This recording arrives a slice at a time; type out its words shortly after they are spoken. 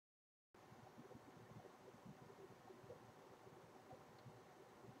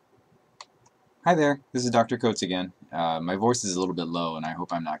Hi there, this is Dr. Coates again. My voice is a little bit low, and I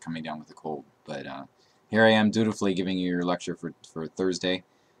hope I'm not coming down with a cold, but here I am dutifully giving you your lecture for Thursday,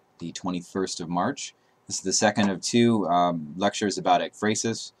 the 21st of March. This is the second of two lectures about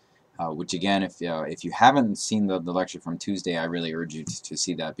ekphrasis, which again, if you haven't seen the lecture from Tuesday, I really urge you to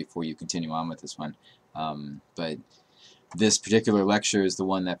see that before you continue on with this one. But this particular lecture is the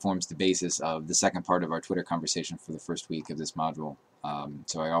one that forms the basis of the second part of our Twitter conversation for the first week of this module.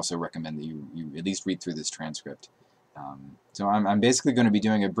 So I also recommend that you at least read through this transcript. So I'm basically going to be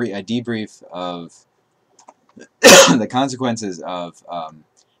doing a debrief of the consequences of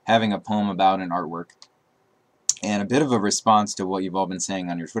having a poem about an artwork, and a bit of a response to what you've all been saying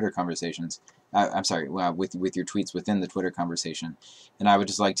on your Twitter conversations. I'm sorry, with your tweets within the Twitter conversation. And I would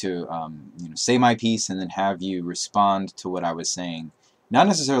just like to say my piece and then have you respond to what I was saying. Not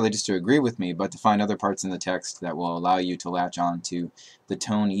necessarily just to agree with me, but to find other parts in the text that will allow you to latch on to the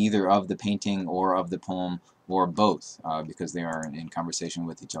tone either of the painting or of the poem, or both, because they are in conversation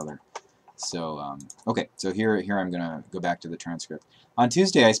with each other. So, okay, so here I'm going to go back to the transcript. On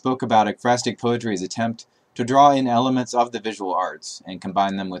Tuesday, I spoke about ekphrastic poetry's attempt to draw in elements of the visual arts and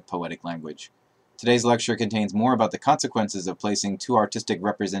combine them with poetic language. Today's lecture contains more about the consequences of placing two artistic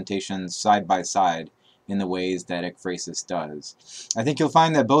representations side by side in the ways that ekphrasis does. I think you'll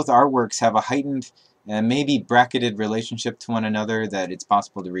find that both artworks have a heightened and maybe bracketed relationship to one another, that it's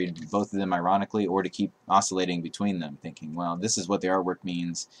possible to read both of them ironically or to keep oscillating between them, thinking, well, this is what the artwork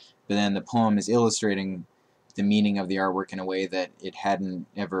means, but then the poem is illustrating the meaning of the artwork in a way that it hadn't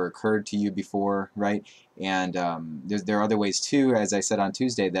ever occurred to you before, right? And there are other ways too, as I said on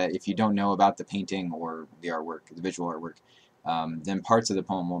Tuesday, that if you don't know about the painting or the artwork, the visual artwork, then parts of the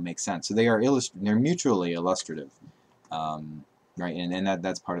poem won't make sense. So they're mutually illustrative, right? And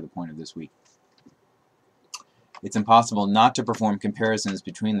that's part of the point of this week. It's impossible not to perform comparisons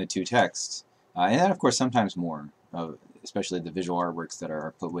between the two texts, and then of course sometimes more, especially the visual artworks that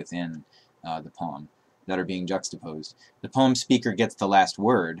are put within the poem, that are being juxtaposed. The poem speaker gets the last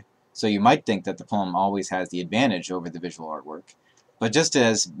word, so you might think that the poem always has the advantage over the visual artwork. But just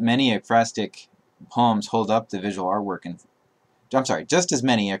as many ekphrastic poems hold up the visual artwork, just as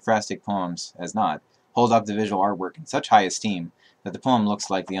many ekphrastic poems as not hold up the visual artwork in such high esteem that the poem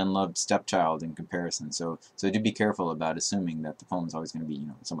looks like the unloved stepchild in comparison. So do be careful about assuming that the poem is always going to be,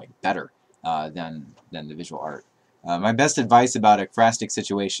 in some way better than the visual art. My best advice about ekphrastic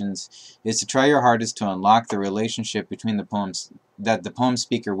situations is to try your hardest to unlock the relationship between the poems that the poem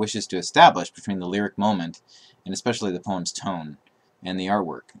speaker wishes to establish between the lyric moment, and especially the poem's tone, and the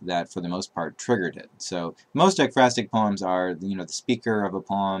artwork that, for the most part, triggered it. So most ekphrastic poems are, the speaker of a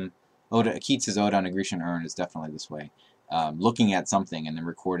poem. Keats's Ode on a Grecian Urn is definitely this way. Looking at something and then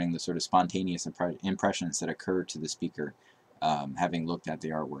recording the sort of spontaneous impressions that occur to the speaker, having looked at the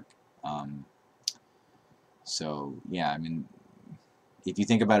artwork. So yeah, if you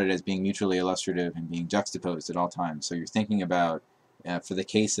think about it as being mutually illustrative and being juxtaposed at all times, so you're thinking about, for the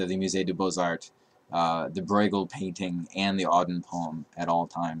case of the Musée des Beaux-Arts, the Bruegel painting and the Auden poem at all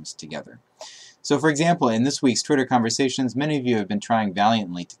times together. So for example, in this week's Twitter conversations, many of you have been trying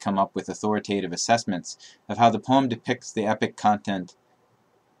valiantly to come up with authoritative assessments of how the poem depicts the epic content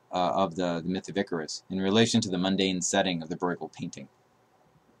of the myth of Icarus in relation to the mundane setting of the Bruegel painting.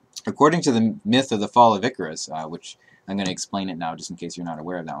 According to the myth of the fall of Icarus, which I'm going to explain it now just in case you're not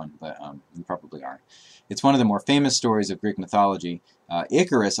aware of that one, but you probably are. It's one of the more famous stories of Greek mythology.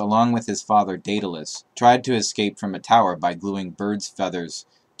 Icarus, along with his father Daedalus, tried to escape from a tower by gluing birds' feathers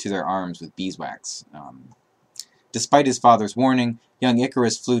to their arms with beeswax. Despite his father's warning, young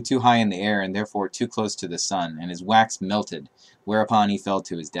Icarus flew too high in the air and therefore too close to the sun, and his wax melted, whereupon he fell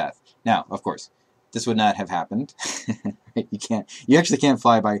to his death. Now, of course, this would not have happened. You actually can't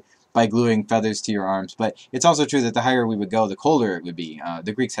fly by gluing feathers to your arms, but it's also true that the higher we would go, the colder it would be.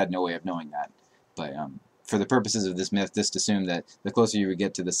 The Greeks had no way of knowing that, but for the purposes of this myth, just assume that the closer you would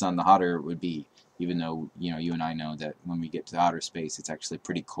get to the sun, the hotter it would be, even though you and I know that when we get to outer space, it's actually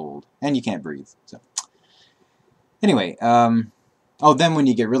pretty cold, and you can't breathe. So anyway, then when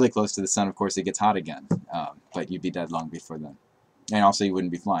you get really close to the sun, of course, it gets hot again, but you'd be dead long before then. And also you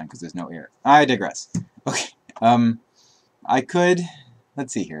wouldn't be flying because there's no air. I digress. Okay,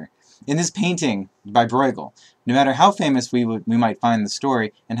 let's see here. In this painting by Bruegel, no matter how famous we might find the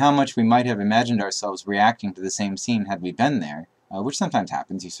story, and how much we might have imagined ourselves reacting to the same scene had we been there, which sometimes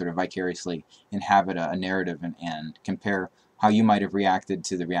happens, you sort of vicariously inhabit a narrative and compare how you might have reacted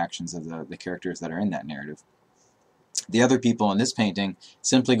to the reactions of the characters that are in that narrative. The other people in this painting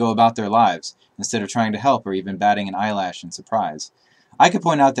simply go about their lives, instead of trying to help or even batting an eyelash in surprise. I could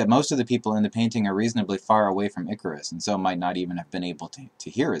point out that most of the people in the painting are reasonably far away from Icarus, and so might not even have been able to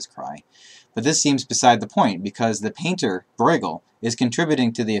hear his cry. But this seems beside the point, because the painter, Bruegel, is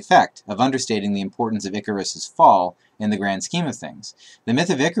contributing to the effect of understating the importance of Icarus's fall in the grand scheme of things. The myth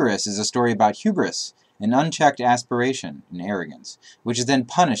of Icarus is a story about hubris, an unchecked aspiration and arrogance, which is then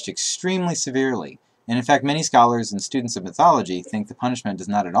punished extremely severely. And in fact, many scholars and students of mythology think the punishment does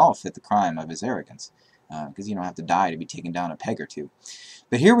not at all fit the crime of his arrogance, because you don't have to die to be taken down a peg or two.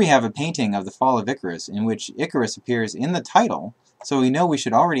 But here we have a painting of the fall of Icarus, in which Icarus appears in the title, so we know we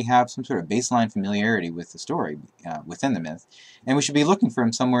should already have some sort of baseline familiarity with the story within the myth, and we should be looking for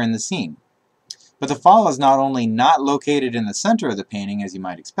him somewhere in the scene. But the fall is not only not located in the center of the painting, as you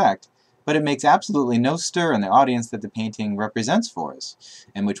might expect, but it makes absolutely no stir in the audience that the painting represents for us,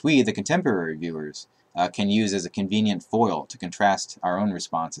 and which we, the contemporary viewers, can use as a convenient foil to contrast our own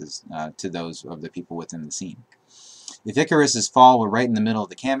responses to those of the people within the scene. If Icarus's fall were right in the middle of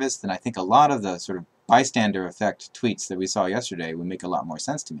the canvas, then I think a lot of the sort of bystander effect tweets that we saw yesterday would make a lot more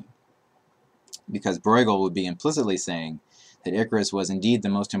sense to me. Because Bruegel would be implicitly saying that Icarus was indeed the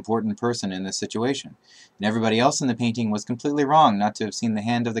most important person in this situation, and everybody else in the painting was completely wrong not to have seen the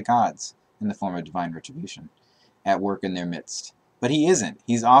hand of the gods, in the form of divine retribution, at work in their midst. But he isn't.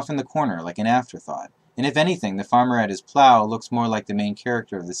 He's off in the corner like an afterthought. And if anything, the farmer at his plow looks more like the main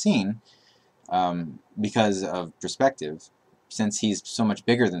character of the scene, because of perspective, since he's so much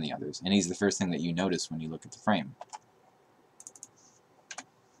bigger than the others, and he's the first thing that you notice when you look at the frame.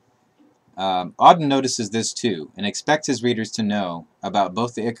 Auden notices this too, and expects his readers to know about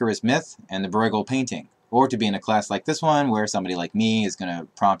both the Icarus myth and the Bruegel painting, or to be in a class like this one where somebody like me is going to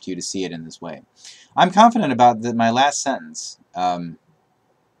prompt you to see it in this way. I'm confident about my last sentence,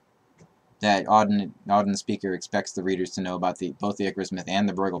 that Auden the speaker expects the readers to know about both the Icarus myth and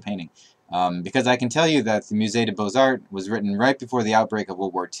the Bruegel painting, because I can tell you that the Musée des Beaux-Arts was written right before the outbreak of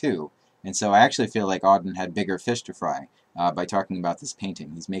World War II, and so I actually feel like Auden had bigger fish to fry by talking about this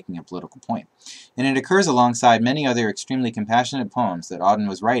painting. He's making a political point. And it occurs alongside many other extremely compassionate poems that Auden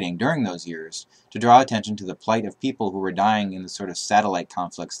was writing during those years to draw attention to the plight of people who were dying in the sort of satellite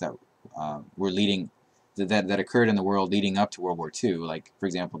conflicts that that occurred in the world leading up to World War II, like, for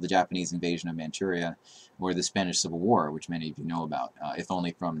example, the Japanese invasion of Manchuria or the Spanish Civil War, which many of you know about, if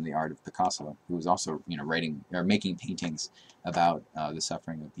only from the art of Picasso, who was also, writing or making paintings about the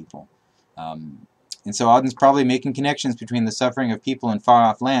suffering of people. And so Auden's probably making connections between the suffering of people in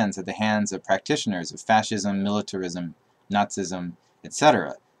far-off lands at the hands of practitioners of fascism, militarism, Nazism,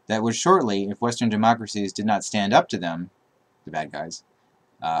 etc., that would shortly, if Western democracies did not stand up to them, the bad guys,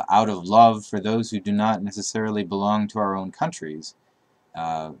 out of love for those who do not necessarily belong to our own countries,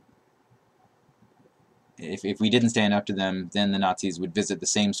 if we didn't stand up to them, then the Nazis would visit the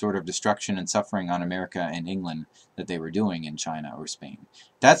same sort of destruction and suffering on America and England that they were doing in China or Spain.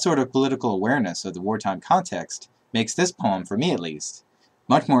 That sort of political awareness of the wartime context makes this poem, for me at least,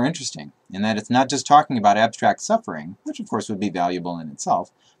 much more interesting, in that it's not just talking about abstract suffering, which of course would be valuable in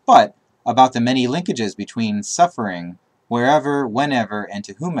itself, but about the many linkages between suffering wherever, whenever, and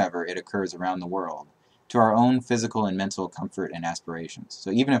to whomever it occurs around the world, to our own physical and mental comfort and aspirations.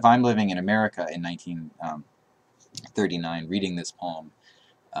 So even if I'm living in America in 1939 reading this poem,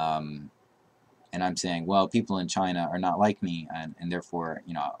 and I'm saying, well, people in China are not like me, and therefore,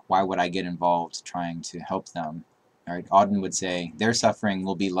 why would I get involved trying to help them? All right, Auden would say, their suffering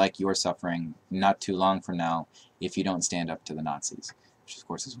will be like your suffering not too long from now if you don't stand up to the Nazis, which of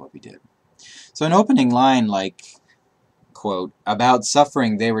course is what we did. So an opening line like, quote, about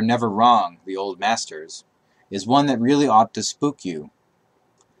suffering they were never wrong, the old masters, is one that really ought to spook you.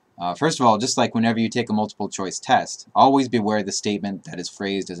 First of all, just like whenever you take a multiple choice test, always beware the statement that is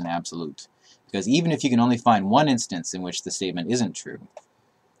phrased as an absolute. Because even if you can only find one instance in which the statement isn't true,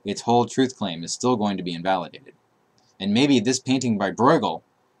 its whole truth claim is still going to be invalidated. And maybe this painting by Bruegel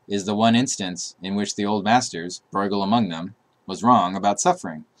is the one instance in which the old masters, Bruegel among them, was wrong about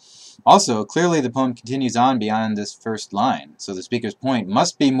suffering. Also, clearly the poem continues on beyond this first line, so the speaker's point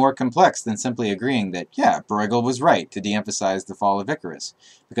must be more complex than simply agreeing that, yeah, Bruegel was right to de-emphasize the fall of Icarus,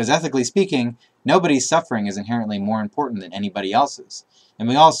 because ethically speaking, nobody's suffering is inherently more important than anybody else's, and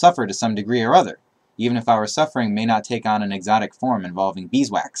we all suffer to some degree or other, even if our suffering may not take on an exotic form involving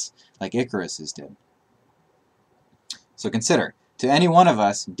beeswax, like Icarus's did. So consider, to any one of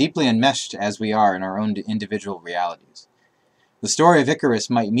us, deeply enmeshed as we are in our own individual realities, the story of Icarus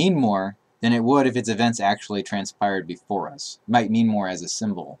might mean more than it would if its events actually transpired before us. It might mean more as a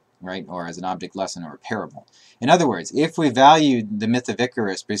symbol, right, or as an object lesson or a parable. In other words, if we valued the myth of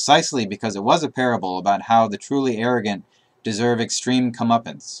Icarus precisely because it was a parable about how the truly arrogant deserve extreme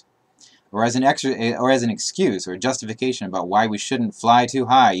comeuppance, or as an excuse or a justification about why we shouldn't fly too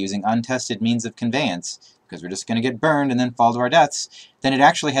high using untested means of conveyance, because we're just going to get burned and then fall to our deaths, then it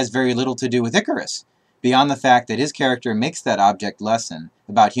actually has very little to do with Icarus, beyond the fact that his character makes that object lesson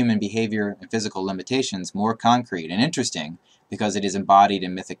about human behavior and physical limitations more concrete and interesting because it is embodied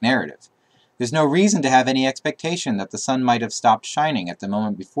in mythic narrative. There's no reason to have any expectation that the sun might have stopped shining at the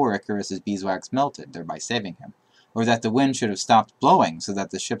moment before Icarus's beeswax melted, thereby saving him, or that the wind should have stopped blowing so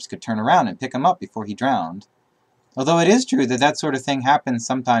that the ships could turn around and pick him up before he drowned. Although it is true that that sort of thing happens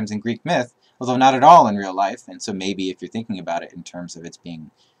sometimes in Greek myth, although not at all in real life, and so maybe if you're thinking about it in terms of its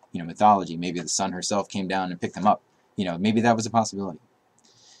being, mythology, maybe the sun herself came down and picked them up. Maybe that was a possibility.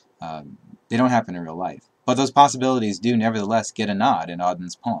 They don't happen in real life. But those possibilities do nevertheless get a nod in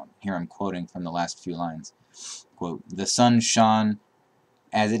Auden's poem. Here I'm quoting from the last few lines. Quote, "The sun shone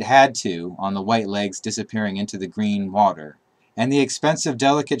as it had to on the white legs disappearing into the green water, and the expensive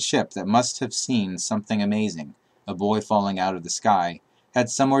delicate ship that must have seen something amazing, a boy falling out of the sky, had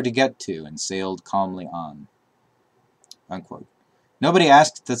somewhere to get to and sailed calmly on." Unquote. Nobody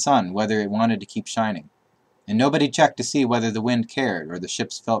asked the sun whether it wanted to keep shining, and nobody checked to see whether the wind cared or the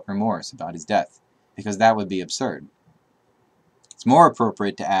ships felt remorse about his death, because that would be absurd. It's more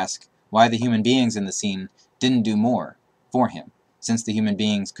appropriate to ask why the human beings in the scene didn't do more for him, since the human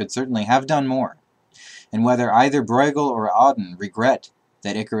beings could certainly have done more, and whether either Bruegel or Auden regret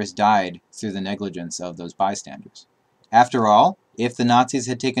that Icarus died through the negligence of those bystanders. After all, if the Nazis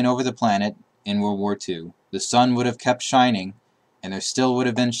had taken over the planet in World War II, the sun would have kept shining, and there still would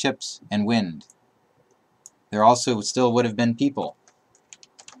have been ships and wind. There also still would have been people,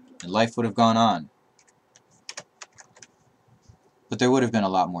 and life would have gone on. But there would have been a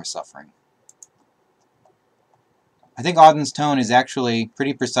lot more suffering. I think Auden's tone is actually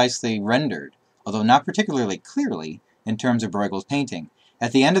pretty precisely rendered, although not particularly clearly, in terms of Bruegel's painting.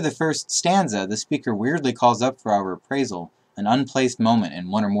 At the end of the first stanza, the speaker weirdly calls up for our appraisal an unplaced moment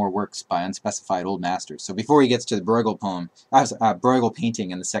in one or more works by unspecified old masters. So before he gets to the Bruegel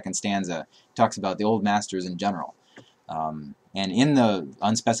painting in the second stanza, he talks about the old masters in general. And in the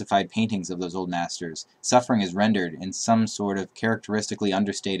unspecified paintings of those old masters, suffering is rendered in some sort of characteristically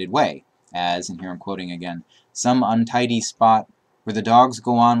understated way, as, and here I'm quoting again, "some untidy spot where the dogs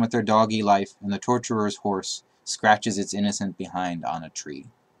go on with their doggy life and the torturer's horse scratches its innocent behind on a tree."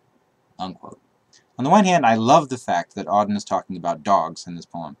 Unquote. On the one hand, I love the fact that Auden is talking about dogs in this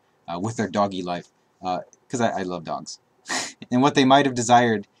poem, with their doggy life, because I love dogs. And what they might have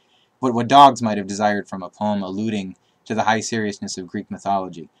desired, what dogs might have desired from a poem alluding to the high seriousness of Greek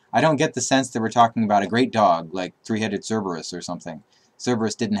mythology. I don't get the sense that we're talking about a great dog, like three-headed Cerberus or something.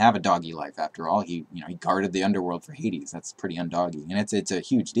 Cerberus didn't have a doggy life, after all. He guarded the underworld for Hades. That's pretty undoggy, and it's a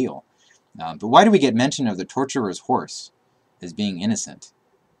huge deal. But why do we get mention of the torturer's horse as being innocent?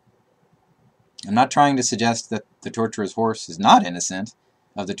 I'm not trying to suggest that the torturer's horse is not innocent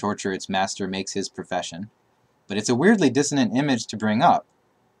of the torture its master makes his profession, but it's a weirdly dissonant image to bring up,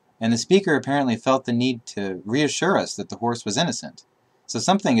 and the speaker apparently felt the need to reassure us that the horse was innocent. So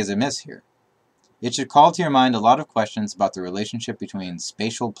something is amiss here. It should call to your mind a lot of questions about the relationship between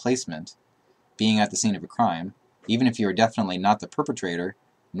spatial placement, being at the scene of a crime, even if you are definitely not the perpetrator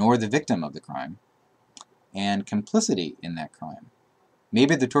nor the victim of the crime, and complicity in that crime.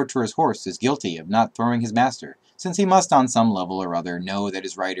 Maybe the torturer's horse is guilty of not throwing his master, since he must on some level or other know that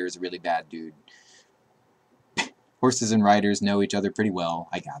his rider is a really bad dude. Horses and riders know each other pretty well,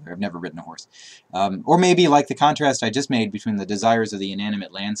 I gather. I've never ridden a horse. Or maybe like the contrast I just made between the desires of the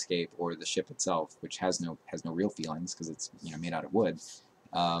inanimate landscape or the ship itself, which has no real feelings because it's made out of wood,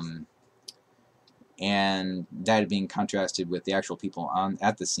 and that being contrasted with the actual people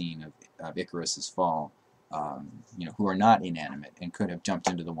at the scene of Icarus's fall, who are not inanimate and could have jumped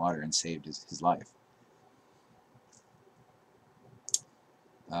into the water and saved his life.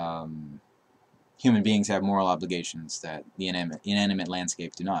 Human beings have moral obligations that the inanimate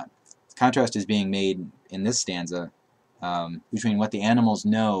landscape do not. The contrast is being made in this stanza between what the animals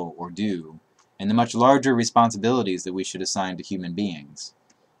know or do and the much larger responsibilities that we should assign to human beings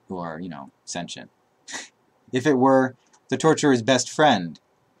who are, sentient. If it were the torturer's best friend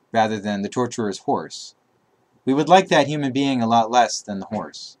rather than the torturer's horse, we would like that human being a lot less than the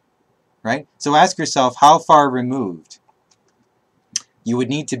horse, right? So ask yourself how far removed you would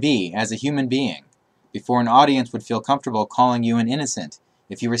need to be as a human being before an audience would feel comfortable calling you an innocent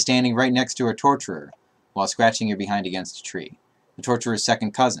if you were standing right next to a torturer while scratching your behind against a tree. The torturer's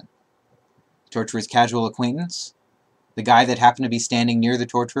second cousin. The torturer's casual acquaintance. The guy that happened to be standing near the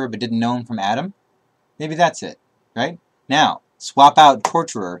torturer but didn't know him from Adam. Maybe that's it, right? Now, swap out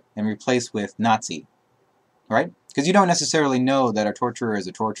torturer and replace with Nazi, right? Because you don't necessarily know that a torturer is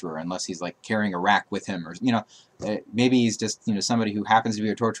a torturer unless he's like carrying a rack with him, or maybe he's just somebody who happens to be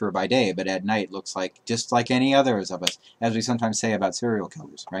a torturer by day, but at night looks like just like any others of us, as we sometimes say about serial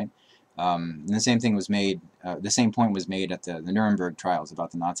killers, right? And the same thing was made. The same point was made at the Nuremberg trials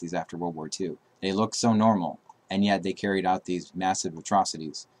about the Nazis after World War II. They looked so normal, and yet they carried out these massive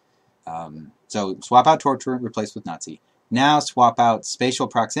atrocities. So swap out torture, replace with Nazi. Now swap out spatial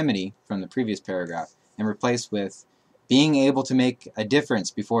proximity from the previous paragraph and replace with being able to make a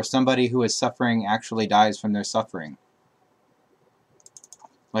difference before somebody who is suffering actually dies from their suffering.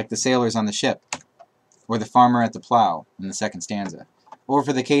 Like the sailors on the ship, or the farmer at the plow in the second stanza. Or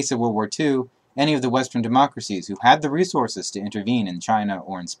for the case of World War II, any of the Western democracies who had the resources to intervene in China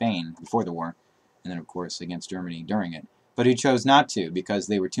or in Spain before the war, and then of course against Germany during it, but who chose not to because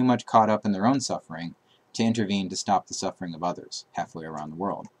they were too much caught up in their own suffering to intervene to stop the suffering of others halfway around the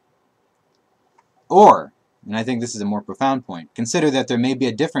world. Or, and I think this is a more profound point, consider that there may be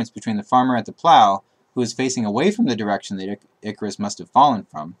a difference between the farmer at the plow, who is facing away from the direction that Icarus must have fallen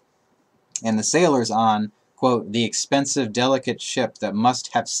from, and the sailors on, quote, the expensive, delicate ship that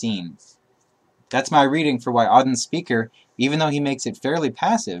must have seen. That's my reading for why Auden's speaker, even though he makes it fairly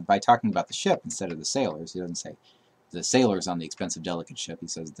passive by talking about the ship instead of the sailors, he doesn't say the sailors on the expensive, delicate ship. He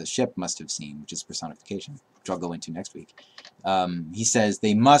says the ship must have seen, which is personification, which I'll go into next week. He says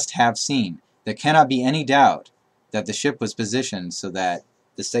they must have seen. There cannot be any doubt that the ship was positioned so that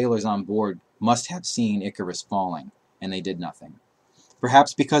the sailors on board must have seen Icarus falling, and they did nothing.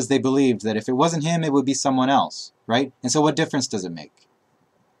 Perhaps because they believed that if it wasn't him, it would be someone else, right? And so what difference does it make?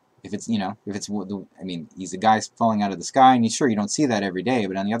 If it's, he's a guy falling out of the sky, and you don't see that every day,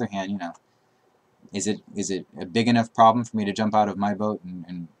 but on the other hand, is it a big enough problem for me to jump out of my boat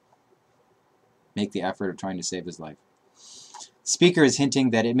and make the effort of trying to save his life? Speaker is hinting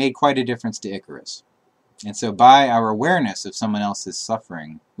that it made quite a difference to Icarus. And so by our awareness of someone else's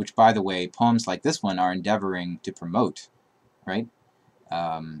suffering, which, by the way, poems like this one are endeavoring to promote, right?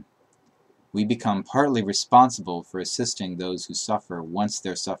 We become partly responsible for assisting those who suffer once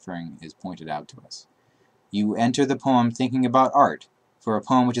their suffering is pointed out to us. You enter the poem thinking about art, for a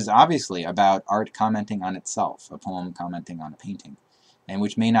poem which is obviously about art commenting on itself, a poem commenting on a painting, and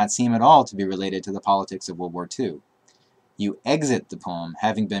which may not seem at all to be related to the politics of World War II. You exit the poem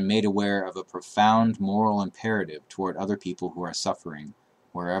having been made aware of a profound moral imperative toward other people who are suffering,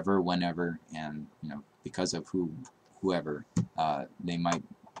 wherever, whenever, and because of whoever they might,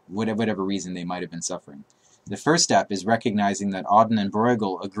 whatever reason they might have been suffering. The first step is recognizing that Auden and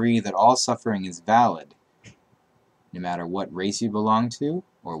Bruegel agree that all suffering is valid, no matter what race you belong to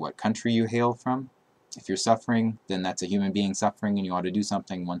or what country you hail from. If you're suffering, then that's a human being suffering, and you ought to do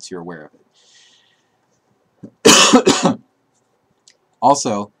something once you're aware of it.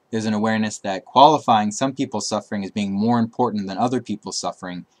 Also, there's an awareness that qualifying some people's suffering as being more important than other people's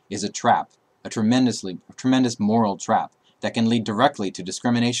suffering is a trap, a tremendous moral trap that can lead directly to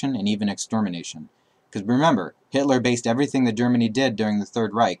discrimination and even extermination. Because remember, Hitler based everything that Germany did during the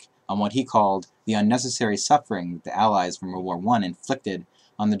Third Reich on what he called the unnecessary suffering that the Allies from World War I inflicted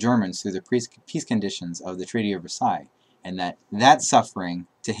on the Germans through the peace conditions of the Treaty of Versailles, and that suffering,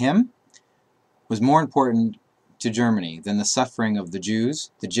 to him, was more important to Germany than the suffering of the Jews,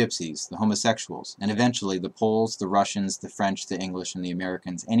 the Gypsies, the homosexuals, and eventually the Poles, the Russians, the French, the English, and the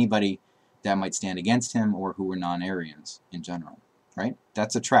Americans, anybody that might stand against him or who were non-Aryans in general, right?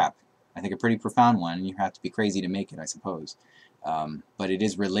 That's a trap. I think a pretty profound one, and you have to be crazy to make it, I suppose. But it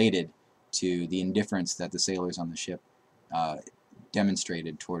is related to the indifference that the sailors on the ship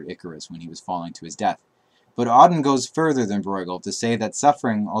demonstrated toward Icarus when he was falling to his death. But Auden goes further than Bruegel to say that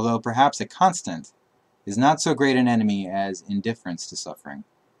suffering, although perhaps a constant, is not so great an enemy as indifference to suffering,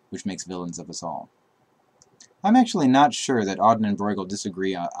 which makes villains of us all. I'm actually not sure that Auden and Bruegel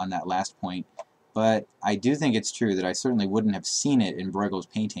disagree on that last point, but I do think it's true that I certainly wouldn't have seen it in Bruegel's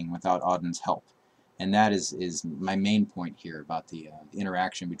painting without Auden's help. And that is my main point here about the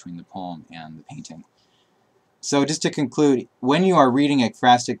interaction between the poem and the painting. So just to conclude, when you are reading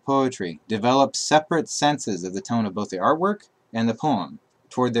ekphrastic poetry, develop separate senses of the tone of both the artwork and the poem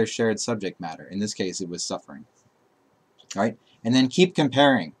toward their shared subject matter. In this case, it was suffering. Right? And then keep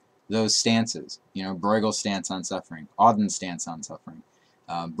comparing those stances. Bruegel's stance on suffering, Auden's stance on suffering.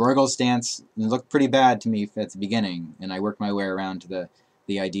 Bruegel's stance looked pretty bad to me at the beginning, and I worked my way around to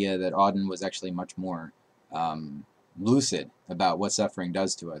the idea that Auden was actually much more lucid about what suffering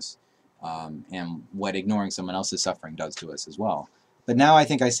does to us, and what ignoring someone else's suffering does to us as well. But now I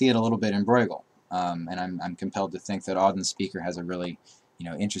think I see it a little bit in Bruegel, and I'm compelled to think that Auden's speaker has a really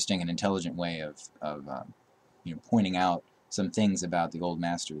interesting and intelligent way of pointing out some things about the old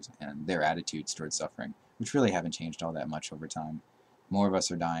masters and their attitudes towards suffering, which really haven't changed all that much over time. More of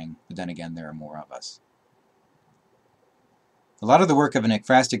us are dying, but then again, there are more of us. A lot of the work of an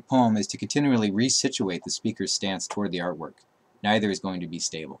ekphrastic poem is to continually resituate the speaker's stance toward the artwork. Neither is going to be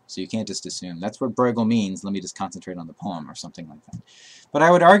stable, so you can't just assume, that's what Bruegel means, let me just concentrate on the poem, or something like that. But I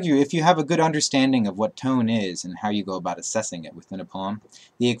would argue, if you have a good understanding of what tone is and how you go about assessing it within a poem,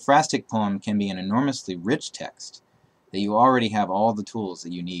 the ekphrastic poem can be an enormously rich text that you already have all the tools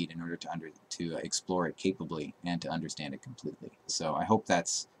that you need in order to explore it capably and to understand it completely. So I hope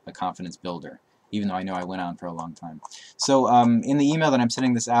that's a confidence builder, even though I know I went on for a long time. So in the email that I'm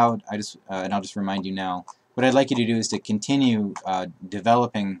sending this out, and I'll just remind you now, what I'd like you to do is to continue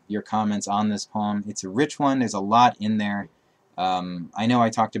developing your comments on this poem. It's a rich one. There's a lot in there. I know I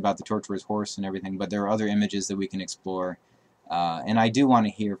talked about the torturer's horse and everything, but there are other images that we can explore. And I do want to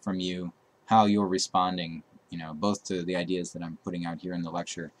hear from you how you're responding, both to the ideas that I'm putting out here in the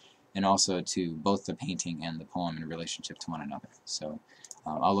lecture, and also to both the painting and the poem in relationship to one another. So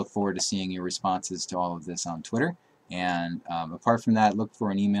I'll look forward to seeing your responses to all of this on Twitter. And apart from that, look for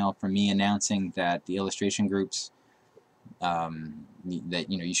an email from me announcing that the illustration groups, that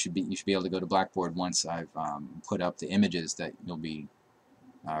you should be able to go to Blackboard once I've put up the images that you'll be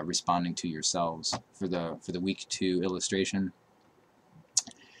responding to yourselves for the week 2 illustration.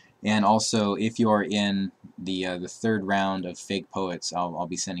 And also, if you are in the third round of Fake Poets, I'll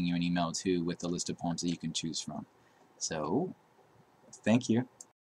be sending you an email too with the list of poems that you can choose from. So, thank you.